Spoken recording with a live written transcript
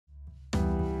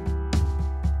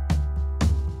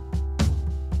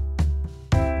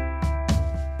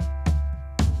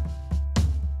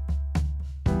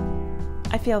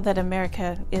feel that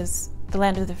America is the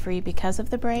land of the free because of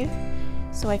the brave.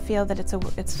 So I feel that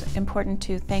it's important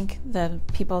to thank the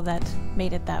people that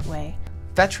made it that way.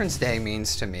 Veterans Day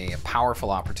means to me a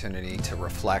powerful opportunity to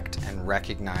reflect and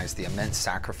recognize the immense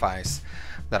sacrifice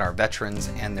that our veterans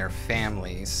and their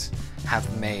families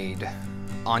have made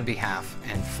on behalf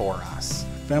and for us.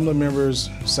 Family members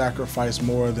sacrifice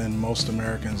more than most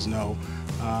Americans know,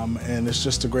 and it's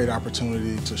just a great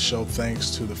opportunity to show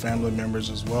thanks to the family members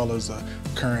as well as the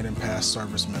current and past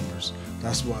service members.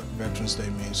 That's what Veterans Day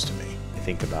means to me. I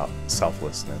think about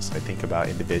selflessness. I think about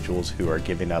individuals who are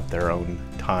giving up their own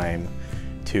time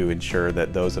to ensure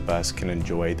that those of us can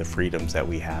enjoy the freedoms that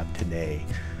we have today.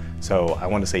 So I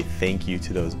want to say thank you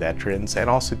to those veterans and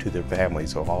also to their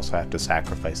families who also have to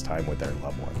sacrifice time with their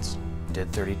loved ones. I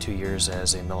did 32 years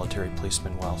as a military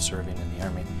policeman while serving in the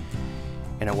Army.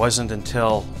 And it wasn't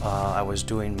until I was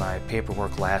doing my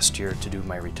paperwork last year to do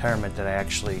my retirement that I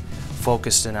actually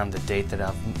focused in on the date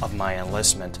of my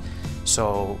enlistment.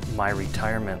 So my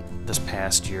retirement this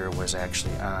past year was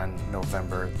actually on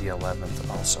November the 11th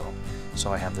also.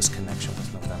 So I have this connection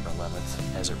with November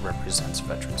 11th as it represents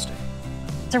Veterans Day.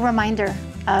 It's a reminder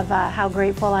of how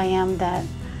grateful I am that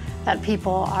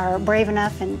people are brave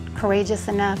enough and courageous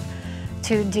enough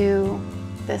to do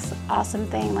this awesome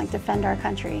thing like defend our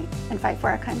country and fight for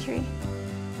our country.